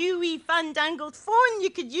was a new wee fandangled phone you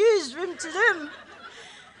could use room to room.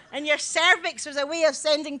 And your cervix was a way of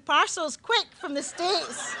sending parcels quick from the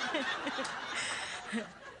States.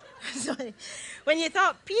 Sorry. When you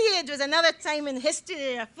thought period was another time in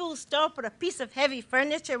history, a full stop or a piece of heavy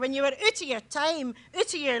furniture. When you were out of your time,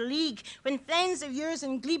 out of your league. When friends of yours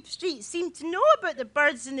in Glebe Street seemed to know about the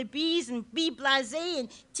birds and the bees and be blasé and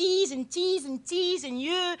tease and tease and tease. And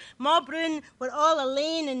you, Ma Brun, were all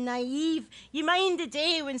alone and naive. You mind the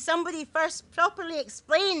day when somebody first properly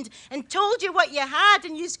explained and told you what you had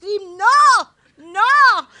and you screamed, "No! No!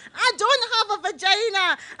 I don't have a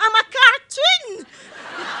vagina! I'm a cartoon!"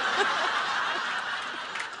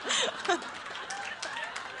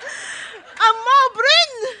 I'm Ma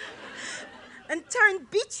Brun! And turned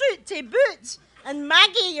beetroot to boot. And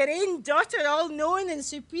Maggie, your own daughter, all knowing and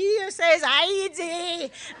superior, says, aye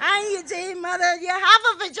you do, mother, you have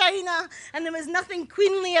a vagina. And there was nothing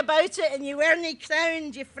queenly about it, and you weren't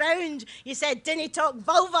crowned, you frowned. You said, dinna talk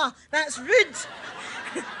vulva, that's rude.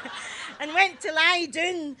 And went to lie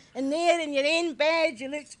down, and there in your own bed you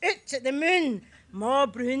looked out at the moon. Ma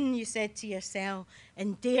Brun, you said to yourself,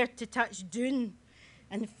 and dared to touch doon,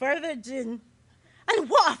 and further doon. And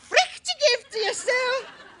what a frick to give to yourself!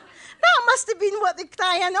 That must have been what they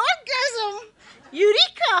cry an orgasm.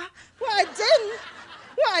 Eureka! What a din!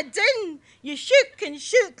 What a din! You shook and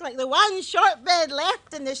shook like the one shortbread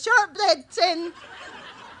left in the shortbread tin.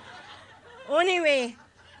 Anyway,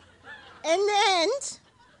 in the end,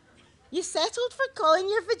 you settled for calling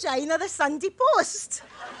your vagina the Sunday Post.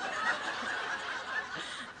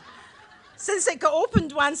 Since it got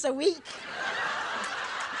opened once a week.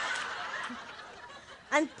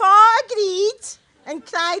 And Pa agreed and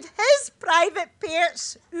cried his private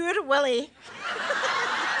parts oor Willie.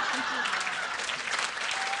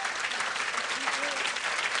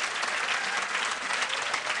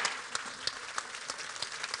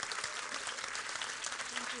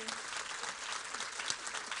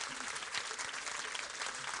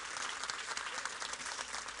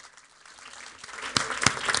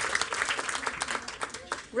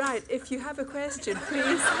 Right, if you have a question,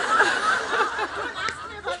 please.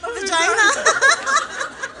 Vagina.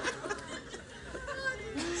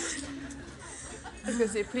 I was going to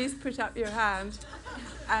say, please put up your hand,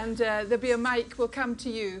 and there'll be a mic will come to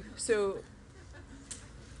you. So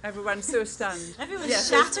everyone's so stunned. Everyone's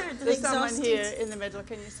shattered and there's exhausted. Someone here in the middle.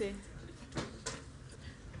 Can you see?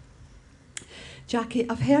 Jackie,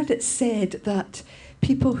 I've heard it said that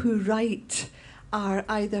people who write are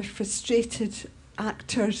either frustrated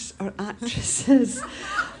actors or actresses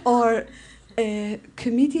or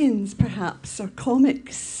comedians perhaps, or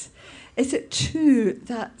comics. Is it true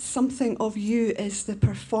that something of you is the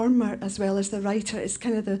performer as well as the writer? It's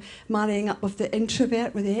kind of the marrying up of the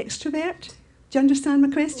introvert with the extrovert? Do you understand my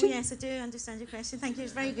Oh, question? yes, I do understand your question. Thank you.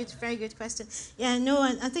 It's very good question. Yeah, no,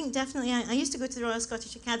 I think definitely. I used to go to the Royal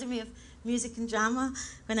Scottish Academy of Music and Drama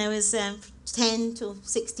when I was 10 till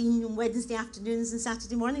 16 on Wednesday afternoons and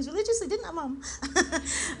Saturday mornings religiously, didn't I, Mum?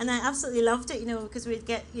 And I absolutely loved it, because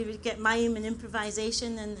you would get mime and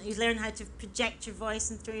improvisation, and you'd learn how to project your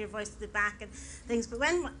voice and throw your voice to the back and things. But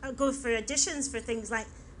when I go for auditions for things like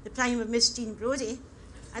The Prime of Miss Jean Brodie,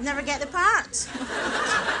 I'd never get the part.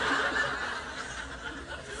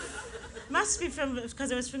 Must be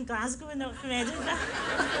because I was from Glasgow and not from Edinburgh.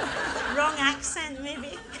 Wrong accent,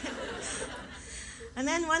 maybe. And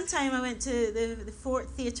then one time I went to the Fort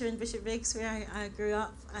Theatre in Bishopbriggs, where I grew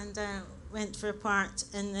up, and went for a part,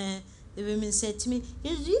 and the woman said to me,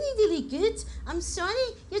 "You're really, really good. I'm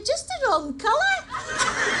sorry, you're just the wrong colour."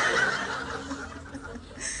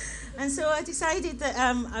 And so I decided that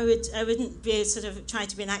I wouldn't be sort of try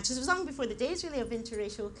to be an actress. It was long before the days really of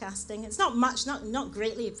interracial casting. It's not much, not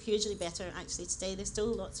greatly, hugely better actually today. There's still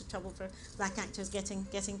lots of trouble for black actors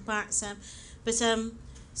getting parts. But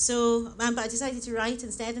I decided to write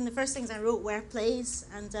instead. And the first things I wrote were plays.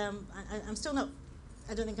 And I'm still not.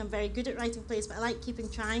 I don't think I'm very good at writing plays, but I like keeping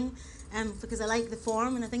trying because I like the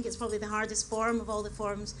form, and I think it's probably the hardest form of all the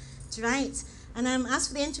forms to write. And as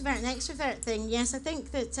for the introvert and extrovert thing, yes, I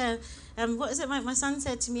think that, what is it, my son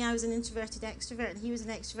said to me, I was an introverted extrovert, and he was an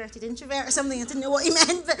extroverted introvert or something. I didn't know what he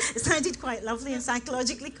meant, but it sounded quite lovely and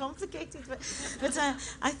psychologically complicated. But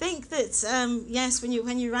I think that, yes, when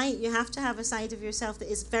you write, you have to have a side of yourself that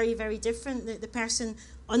is very, very different. The person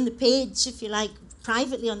on the page, if you like,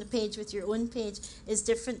 privately on the page with your own page, is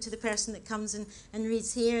different to the person that comes and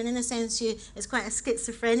reads here. And in a sense, it's quite a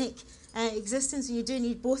schizophrenic existence, and you do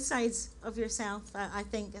need both sides of yourself. I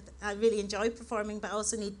think I really enjoy performing, but I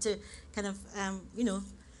also need to kind of,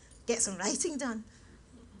 get some writing done.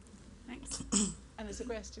 Thanks. And there's a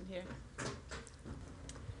question here.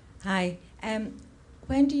 Hi.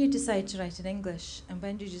 When do you decide to write in English, and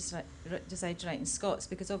when do you decide to write in Scots?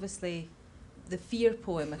 Because obviously the Fear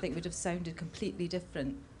poem, I think, would have sounded completely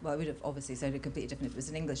different. Well, it would have obviously sounded completely different if it was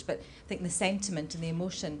in English, but I think the sentiment and the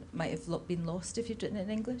emotion might have been lost if you'd written it in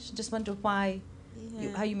English. I just wonder why,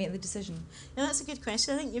 how you make the decision. Yeah, that's a good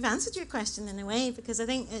question. I think you've answered your question in a way, because I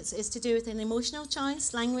think it's to do with an emotional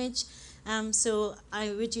choice, language. So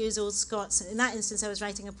I would use Old Scots. In that instance, I was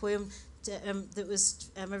writing a poem that was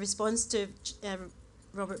a response to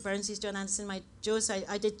Robert Burns' John Anderson, My Joe, so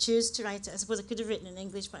I did choose to write it. I suppose I could have written it in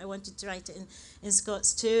English, but I wanted to write it in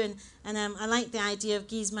Scots too. And I like the idea of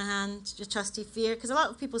Gies my hand, your trusty fear, because a lot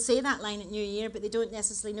of people say that line at New Year, but they don't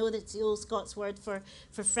necessarily know that it's the old Scots word for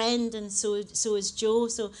friend, and so is Joe.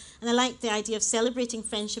 And I like the idea of celebrating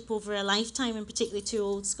friendship over a lifetime, and particularly two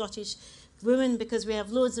old Scottish women, because we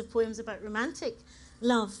have loads of poems about romantic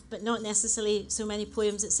love, but not necessarily so many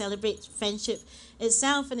poems that celebrate friendship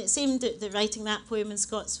itself. And it seemed that writing that poem in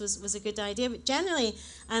Scots was a good idea. But generally,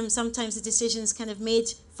 sometimes the decision's kind of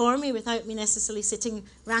made for me without me necessarily sitting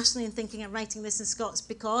rationally and thinking I'm writing this in Scots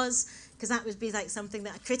because that would be like something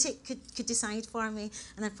that a critic could decide for me,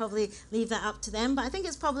 and I'd probably leave that up to them. But I think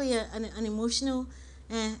it's probably an emotional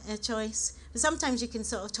choice. But sometimes you can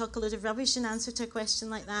sort of talk a load of rubbish in answer to a question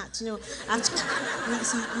like that. I'm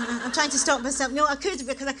trying to stop myself. No, I could,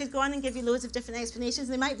 because I could go on and give you loads of different explanations.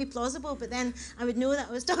 They might be plausible, but then I would know that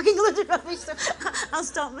I was talking a load of rubbish, so I'll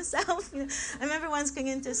stop myself. I remember once going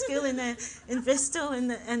into a school in Bristol,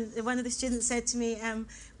 and one of the students said to me,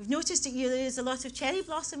 "We've noticed that you use a lot of cherry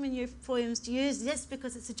blossom in your poems. Do you use this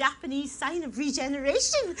because it's a Japanese sign of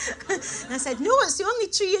regeneration?" And I said, "No, it's the only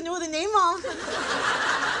tree I know the name of."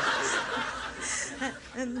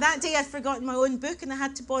 And that day I'd forgotten my own book, and I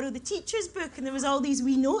had to borrow the teacher's book, and there was all these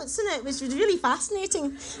wee notes in it, which was really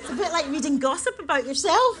fascinating. It's a bit like reading gossip about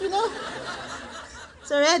yourself,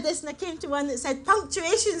 So I read this, and I came to one that said,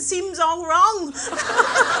 "Punctuation seems all wrong."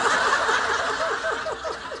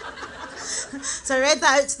 So I read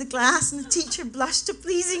that out to the class, and the teacher blushed a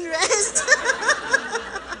pleasing rest.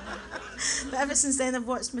 But ever since then, I've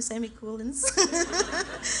watched my semicolons.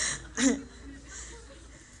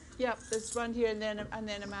 Yep, there's one here, and then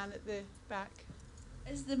a man at the back.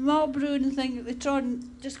 Is the Maulbroon thing at the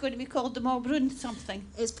Tron just going to be called the Maulbroon something?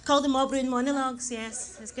 It's called the Maulbroon Monologues,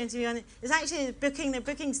 yes. It's going to be on it. It's actually they're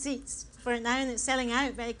booking seats for it now, and it's selling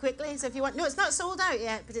out very quickly. So if you want, no, it's not sold out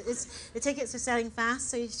yet, but the tickets are selling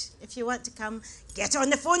fast. So if you want to come, get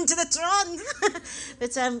on the phone to the Tron.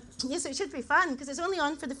 But yes, it should be fun, because it's only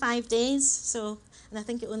on for the 5 days. And I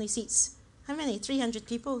think it only seats, how many? 300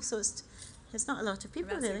 people. So it's not a lot of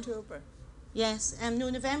people, really. October. Yes, no,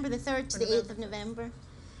 November the 3rd to the 8th of November.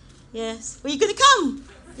 Yes. Were you going to come?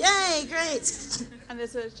 Yay, great. And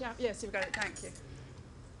there's a chap. Yes, you've got it. Thank you.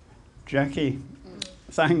 Jackie,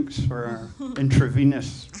 thanks for our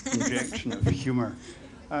intravenous injection of humour.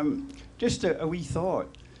 Just a wee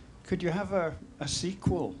thought. Could you have a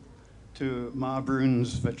sequel to Ma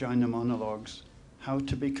Bruin's Vagina Monologues, How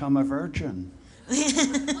to Become a Virgin?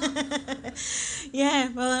 Yeah,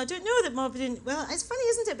 well, I don't know that Mob didn't. Well, it's funny,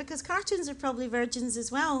 isn't it? Because cartoons are probably virgins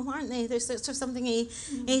as well, aren't they? There's sort of something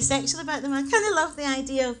asexual about them. I kind of love the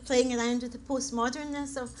idea of playing around with the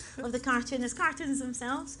postmodernness of the cartoon, as cartoons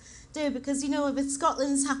themselves do, because, you know, with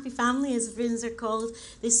Scotland's Happy Family, as runes are called,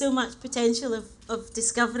 there's so much potential of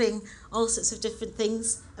discovering all sorts of different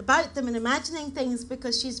things about them and imagining things,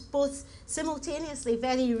 because she's both simultaneously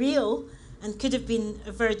very real and could have been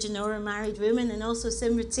a virgin or a married woman, and also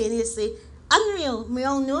simultaneously unreal. We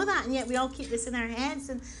all know that, and yet we all keep this in our heads.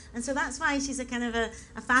 And so that's why she's a kind of a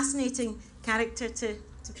fascinating character to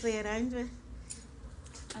play around with.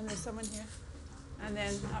 And there's someone here. And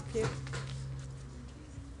then up here.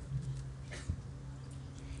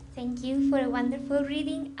 Thank you for a wonderful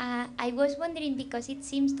reading. I was wondering, because it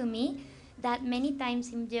seems to me that many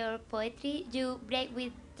times in your poetry you break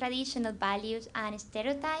with traditional values and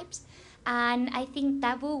stereotypes. And I think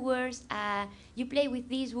taboo words, you play with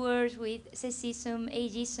these words, with sexism,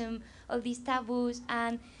 ageism, all these taboos.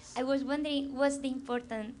 And I was wondering, what's the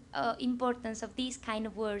importance of these kind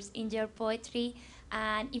of words in your poetry,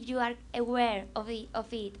 and if you are aware of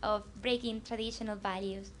of breaking traditional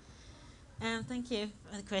values? Thank you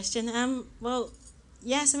for the question. Well,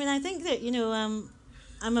 yes, I mean, I think that, you know,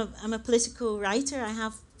 I'm a political writer. I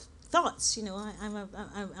have thoughts, you know.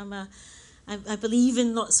 I believe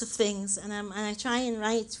in lots of things, and I try and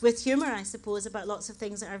write with humour, I suppose, about lots of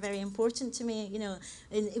things that are very important to me. You know,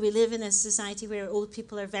 we live in a society where old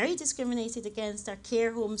people are very discriminated against. Our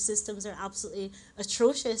care home systems are absolutely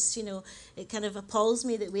atrocious. You know, it kind of appalls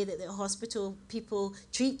me the way that the hospital people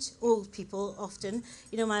treat old people often.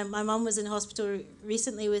 You know, my mum was in hospital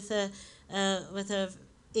recently with a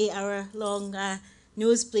 8-hour-long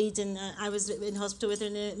nosebleed, and I was in hospital with her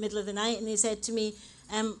in the middle of the night, and they said to me,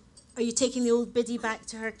 are you taking the old biddy back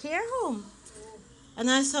to her care home? And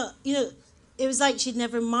I thought, you know, it was like she'd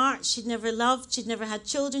never marched, she'd never loved, she'd never had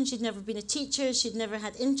children, she'd never been a teacher, she'd never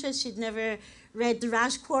had interests, she'd never read the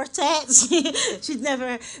Raj quartets, she'd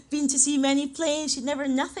never been to see many plays, she'd never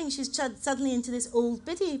nothing. She's suddenly into this old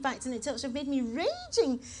biddy back to it. It made me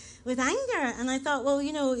raging with anger. And I thought, well,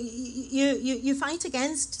 you know, you fight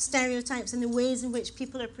against stereotypes and the ways in which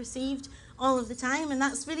people are perceived all of the time, and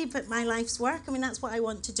that's really my life's work. I mean, that's what I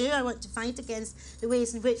want to do. I want to fight against the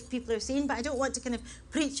ways in which people are seen, but I don't want to kind of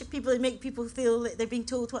preach at people and make people feel that they're being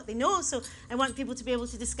told what they know. So I want people to be able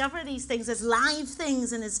to discover these things as live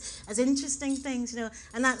things and as interesting things, you know.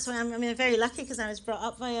 And that's why I'm very lucky, because I was brought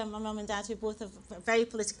up by my mum and dad, who both are very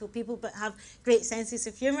political people but have great senses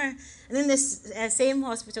of humour. And in this same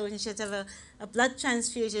hospital, when she had to have a blood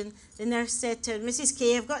transfusion, the nurse said to her, Mrs.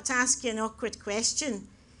 Kay, I've got to ask you an awkward question.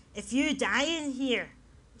 If you die in here,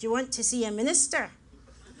 do you want to see a minister?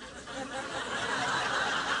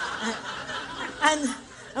 and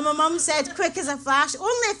my mum said, quick as a flash,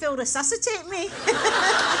 only if he'll resuscitate me.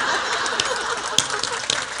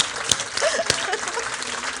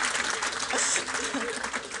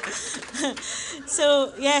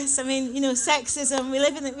 So yes, I mean, you know, sexism. We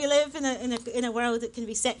live in a world that can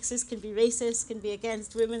be sexist, can be racist, can be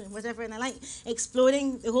against women and whatever. And I like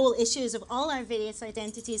exploring the whole issues of all our various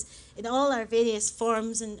identities in all our various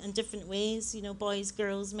forms and different ways. You know, boys,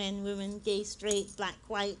 girls, men, women, gay, straight, black,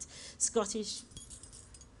 white, Scottish,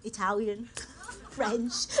 Italian,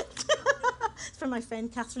 French. From my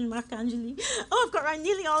friend Catherine Marcangeli. Oh, I've got around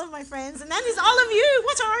nearly all of my friends, and then there's all of you.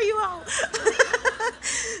 What are you all?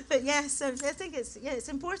 But yes, I think it's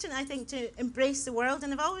important, I think, to embrace the world.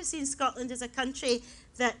 And I've always seen Scotland as a country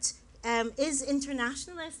that is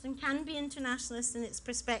internationalist and can be internationalist in its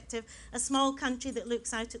perspective, a small country that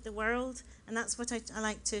looks out at the world. And that's what I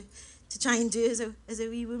like to try and do as a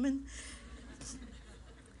wee woman.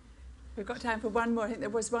 We've got time for one more. I think there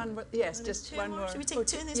was one. Yes, just one more. Should we take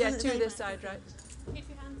two in this yeah, one? two this side, right? Keep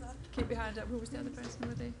your hands up. Keep your hand up. Who was the other person?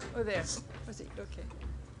 Were they? Oh, there. Was it? Okay.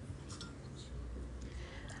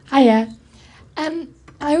 Hiya.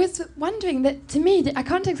 I was wondering that, to me, I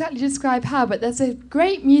can't exactly describe how, but there's a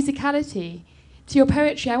great musicality to your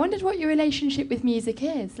poetry. I wondered what your relationship with music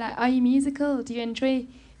is. Like, are you musical? Do you enjoy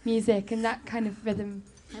music and that kind of rhythm,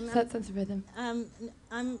 that sense of rhythm?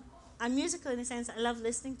 I'm musical in the sense that I love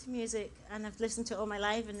listening to music, and I've listened to it all my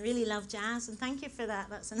life and really love jazz, and thank you for that.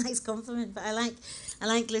 That's a nice compliment. But I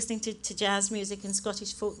like listening to jazz music and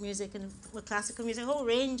Scottish folk music and classical music, a whole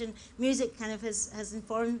range. And music kind of has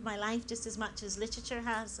informed my life just as much as literature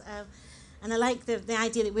has. And I like the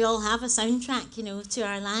idea that we all have a soundtrack, you know, to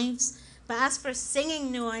our lives. But as for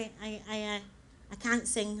singing, no, I can't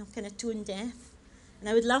sing. I'm kind of tone deaf. And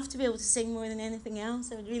I would love to be able to sing more than anything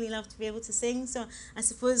else. I would really love to be able to sing. So I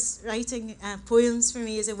suppose writing poems for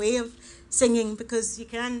me is a way of singing, because you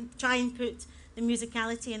can try and put the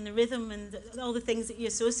musicality and the rhythm and all the things that you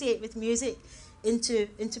associate with music into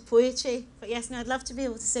poetry. But yes, no, I'd love to be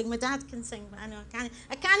able to sing. My dad can sing, but I know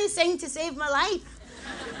I can't sing to save my life.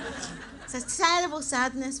 It's a terrible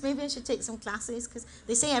sadness. Maybe I should take some classes, because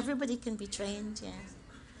they say everybody can be trained. Yeah.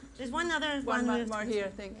 There's one more here, I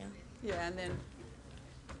think. Yeah, and then.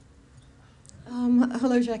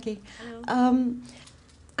 Hello, Jackie. Hello.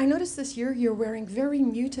 I noticed this year you're wearing very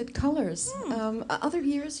muted colours. Other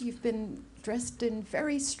years you've been dressed in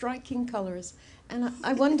very striking colours, and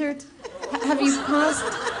I wondered, have you passed?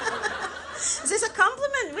 Is this a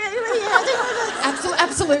compliment? Where are you heading with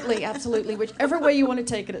it? Absolutely. Whichever way you want to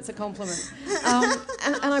take it, it's a compliment.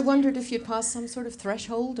 And I wondered if you'd passed some sort of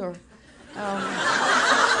threshold, or.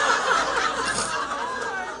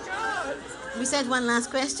 We said one last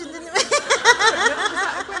question, didn't we?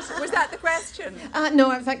 Was that the question?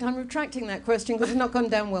 No, in fact, I'm retracting that question because it's not gone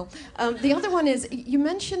down well. The other one is, you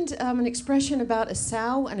mentioned an expression about a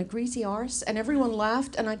sow and a greasy arse, and everyone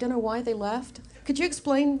laughed, and I don't know why they laughed. Could you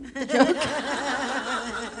explain the joke?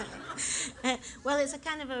 Well, it's a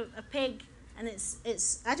kind of a pig, and it's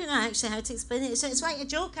I don't know actually how to explain it. So it's like a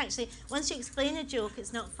joke, actually. Once you explain a joke,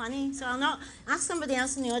 it's not funny. So I'll not ask somebody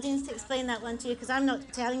else in the audience to explain that one to you, because I'm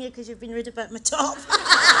not telling you because you've been rude about my top.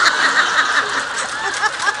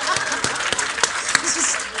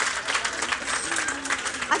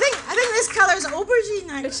 I think this colour's aubergine,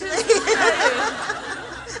 actually.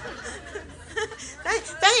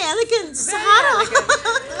 Very elegant. Very elegant.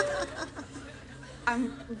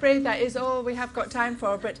 I'm afraid that is all we have got time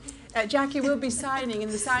for, but Jackie will be signing in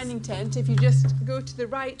the signing tent. If you just go to the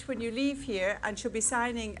right when you leave here, and she'll be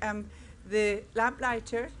signing the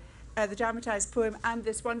Lamplighter, the dramatised poem, and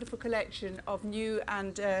this wonderful collection of new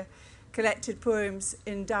and collected poems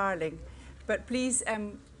in Darling. But please,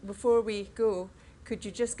 before we go, could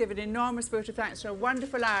you just give an enormous vote of thanks for a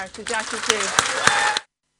wonderful hour to Jackie Kay.